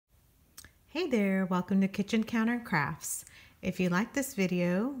Hey there, welcome to Kitchen Counter Crafts. If you like this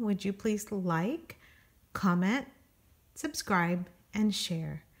video, would you please like, comment, subscribe, and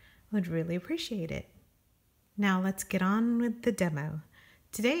share? Would really appreciate it. Now let's get on with the demo.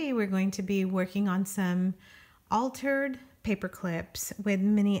 Today we're going to be working on some altered paper clips with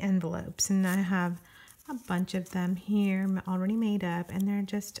mini envelopes, and I have a bunch of them here already made up, and they're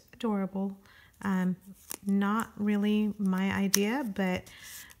just adorable. Not really my idea, but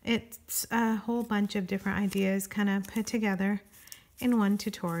it's a whole bunch of different ideas kind of put together in one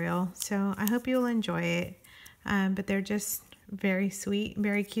tutorial. So I hope you'll enjoy it. But they're just very sweet,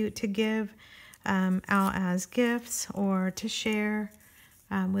 very cute to give out as gifts or to share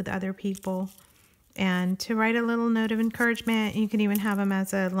with other people. And to write a little note of encouragement, you can even have them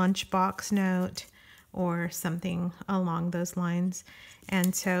as a lunchbox note or something along those lines.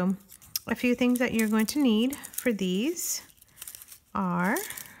 And so a few things that you're going to need for these are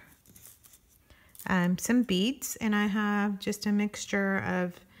some beads, and I have just a mixture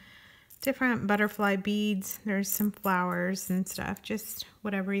of different butterfly beads. There's some flowers and stuff, just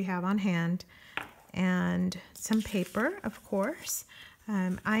whatever you have on hand, and some paper, of course.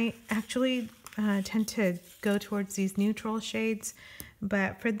 I actually tend to go towards these neutral shades,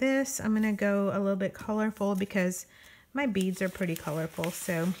 but for this I'm going to go a little bit colorful because my beads are pretty colorful.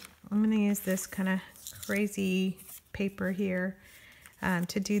 So I'm going to use this kind of crazy paper here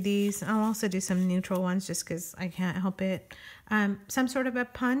to do these. I'll also do some neutral ones just because I can't help it. Some sort of a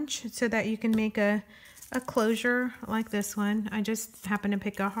punch so that you can make a closure like this one. I just happen to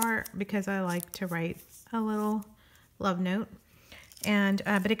pick a heart because I like to write a little love note. And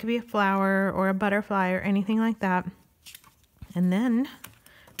but it could be a flower or a butterfly or anything like that. And then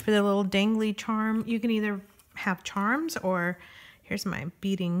for the little dangly charm, you can either have charms, or here's my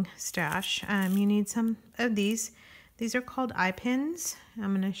beading stash. You need some of these. These are called eye pins.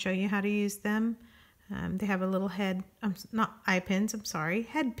 I'm going to show you how to use them. They have a little head, not eye pins, I'm sorry,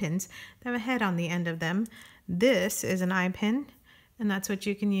 head pins. They have a head on the end of them. This is an eye pin, and that's what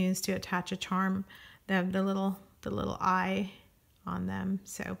you can use to attach a charm. They have the little eye on them.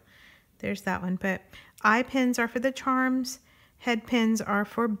 So there's that one. But eye pins are for the charms. Head pins are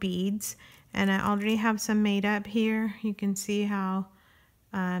for beads. And I already have some made up here. You can see how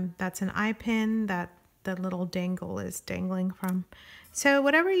that's an eye pin that the little dangle is dangling from. So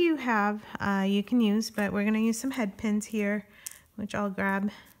whatever you have, you can use, but we're going to use some head pins here, which I'll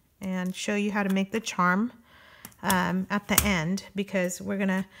grab and show you how to make the charm at the end, because we're going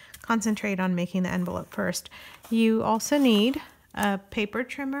to concentrate on making the envelope first. You also need a paper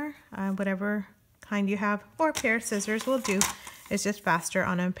trimmer, whatever kind you have, or a pair of scissors will do. It's just faster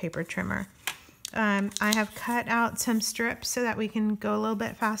on a paper trimmer. I have cut out some strips so that we can go a little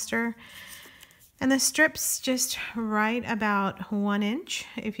bit faster. And the strip's just right about 1 inch,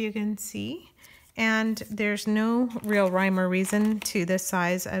 if you can see. And there's no real rhyme or reason to the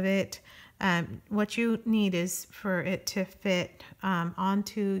size of it. What you need is for it to fit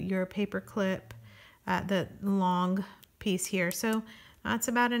onto your paper clip, the long piece here. So that's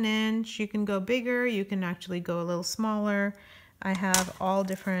about 1 inch. You can go bigger, you can actually go a little smaller. I have all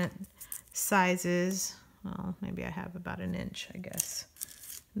different sizes. Well, maybe I have about 1 inch, I guess.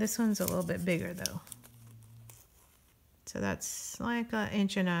 This one's a little bit bigger though. So that's like 1.25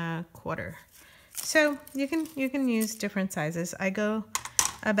 inches. So you can use different sizes. I go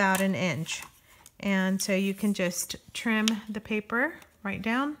about 1 inch. And so you can just trim the paper right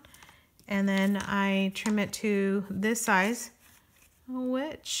down, and then I trim it to this size,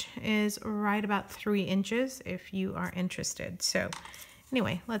 which is right about 3 inches if you are interested. So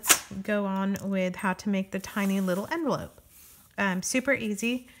anyway, let's go on with how to make the tiny little envelope. Super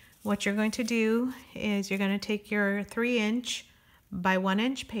easy. What you're going to do is you're going to take your 3 inch by 1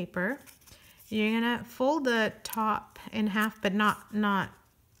 inch paper. You're going to fold the top in half, but not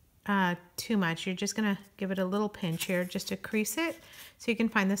too much. You're just going to give it a little pinch here just to crease it so you can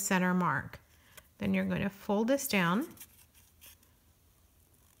find the center mark. Then you're going to fold this down.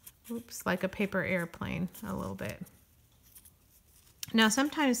 Oops, like a paper airplane a little bit. Now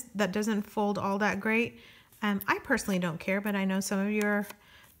sometimes that doesn't fold all that great. I personally don't care, but I know some of you are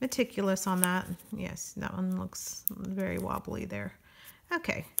meticulous on that. Yes, that one looks very wobbly there.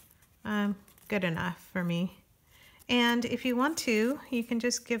 Okay, good enough for me. And if you want to, you can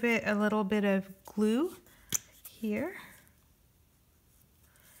just give it a little bit of glue here.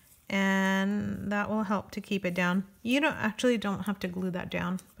 And that will help to keep it down. You don't have to glue that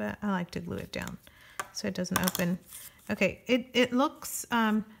down, but I like to glue it down so it doesn't open. Okay, it looks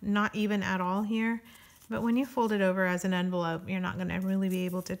not even at all here, but when you fold it over as an envelope, you're not going to really be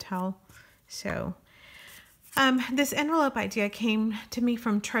able to tell. So This envelope idea came to me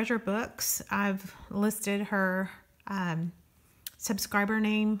from Treasure Books. I've listed her subscriber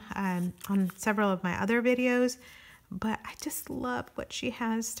name on several of my other videos, but I just love what she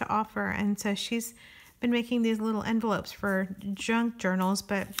has to offer. And so she's been making these little envelopes for junk journals,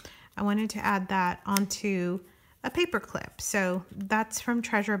 but I wanted to add that onto a paper clip. So that's from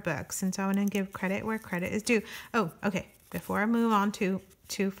Treasure Books. And so I want to give credit where credit is due. Oh, okay. Before I move on too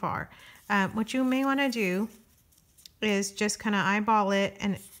far, what you may want to do is just kind of eyeball it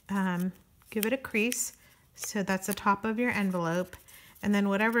and give it a crease. So that's the top of your envelope. And then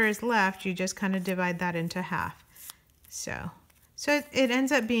whatever is left, you just kind of divide that into half. So it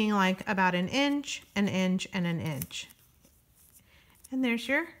ends up being like about an inch, and an inch. And there's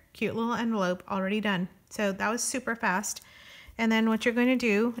your cute little envelope already done. So that was super fast. And then what you're going to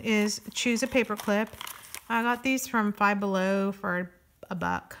do is choose a paper clip. I got these from Five Below for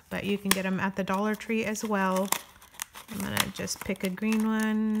 $1, but you can get them at the Dollar Tree as well. I'm gonna just pick a green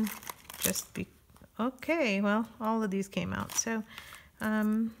one. Okay, well, all of these came out. So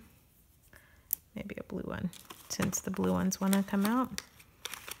maybe a blue one, since the blue ones wanna come out.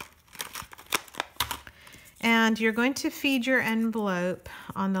 And you're going to feed your envelope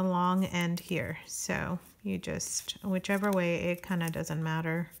on the long end here. So you just, whichever way, it kind of doesn't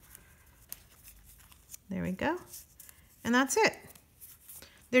matter. There we go. And that's it.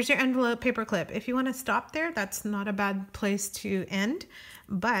 There's your envelope paper clip. If you want to stop there, that's not a bad place to end.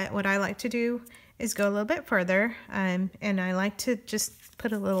 But what I like to do is go a little bit further. And I like to just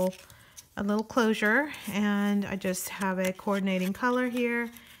put a little closure. And I just have a coordinating color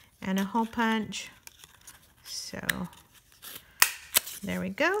here and a hole punch. So there we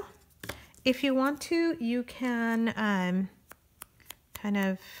go. If you want to, you can kind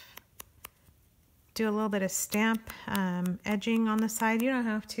of do a little bit of stamp edging on the side. You don't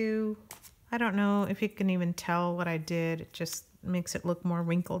have to. I don't know if you can even tell what I did. It just makes it look more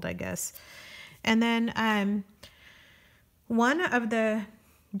wrinkled, I guess. And then one of the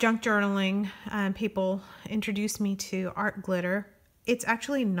junk journaling people introduced me to art glitter. It's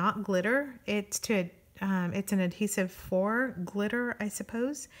actually not glitter. It's an adhesive for glitter, I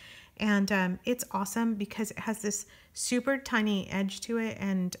suppose. And it's awesome because it has this super tiny edge to it,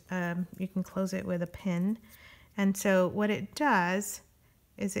 and you can close it with a pin. And so what it does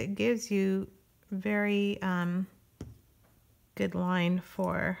is it gives you very good line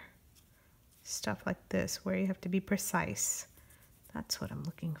for stuff like this, where you have to be precise. That's what I'm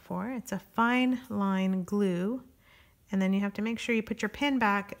looking for. It's a fine line glue. And then you have to make sure you put your pin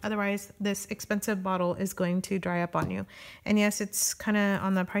back, otherwise this expensive bottle is going to dry up on you. And yes, it's kind of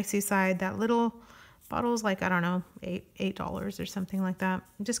on the pricey side. That little bottle's like, I don't know, $8 or something like that.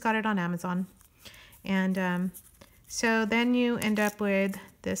 Just got it on Amazon. And so then you end up with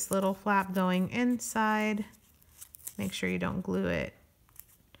this little flap going inside. Make sure you don't glue it.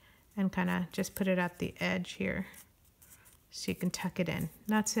 And kind of just put it at the edge here so you can tuck it in.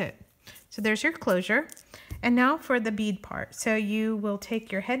 That's it. So there's your closure. And now for the bead part. So you will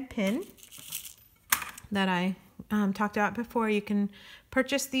take your head pin that I talked about before. You can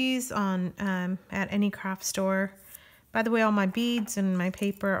purchase these on at any craft store. By the way, all my beads and my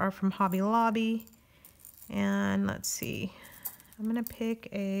paper are from Hobby Lobby. And let's see, I'm gonna pick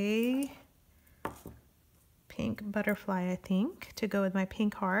a pink butterfly, I think, to go with my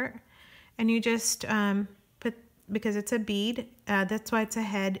pink heart. And you just put, because it's a bead, that's why it's a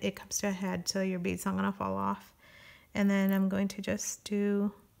head, it comes to a head, so your bead's not gonna fall off. And then I'm going to just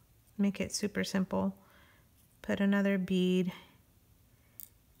make it super simple. Put another bead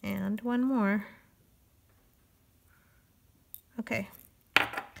and one more. Okay,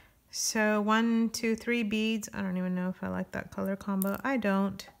 so 1, 2, 3 beads. I don't even know if I like that color combo. I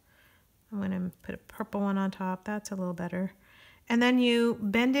don't. I'm gonna put a purple one on top. That's a little better. And then you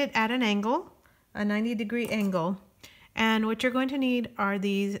bend it at an angle, a 90-degree angle. And what you're going to need are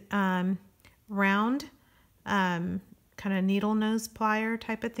these round kind of needle nose plier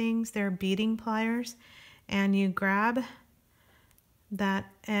type of things. They're beading pliers. And you grab that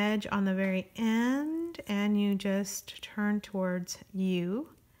edge on the very end and you just turn towards you,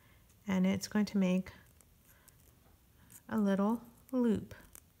 and it's going to make a little loop,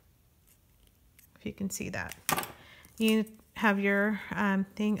 if you can see that. You have your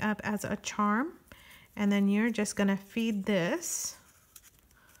thing up as a charm, and then you're just going to feed this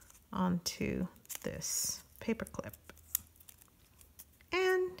onto this paper clip,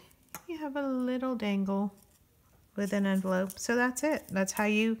 and you have a little dangle with an envelope. So that's it. That's how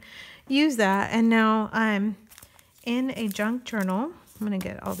you use that. And now I'm in a junk journal. I'm going to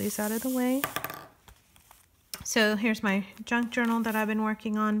get all these out of the way. So here's my junk journal that I've been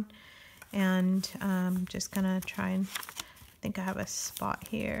working on. And I'm just gonna try and, I think I have a spot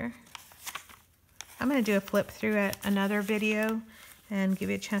here. I'm gonna do a flip through at another video and give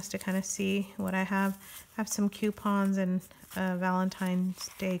you a chance to kind of see what I have. I have some coupons and a Valentine's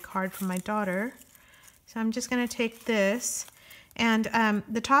Day card from my daughter. So I'm just gonna take this, and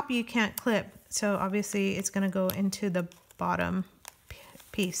the top you can't clip, so obviously it's gonna go into the bottom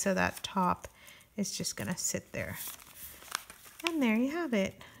piece, so that top is just gonna sit there. And there you have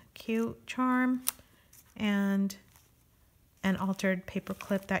it. Cute charm and an altered paper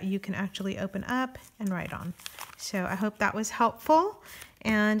clip that you can actually open up and write on. So I hope that was helpful.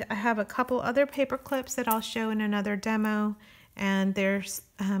 And I have a couple other paper clips that I'll show in another demo, and they're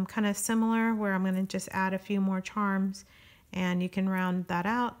kind of similar, where I'm going to just add a few more charms and you can round that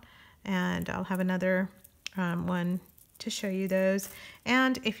out, and I'll have another one to show you those.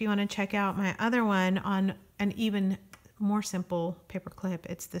 And if you want to check out my other one on an even more simple paper clip,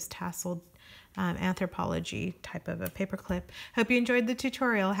 it's this tasseled anthropology type of a paper clip. Hope you enjoyed the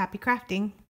tutorial. Happy crafting!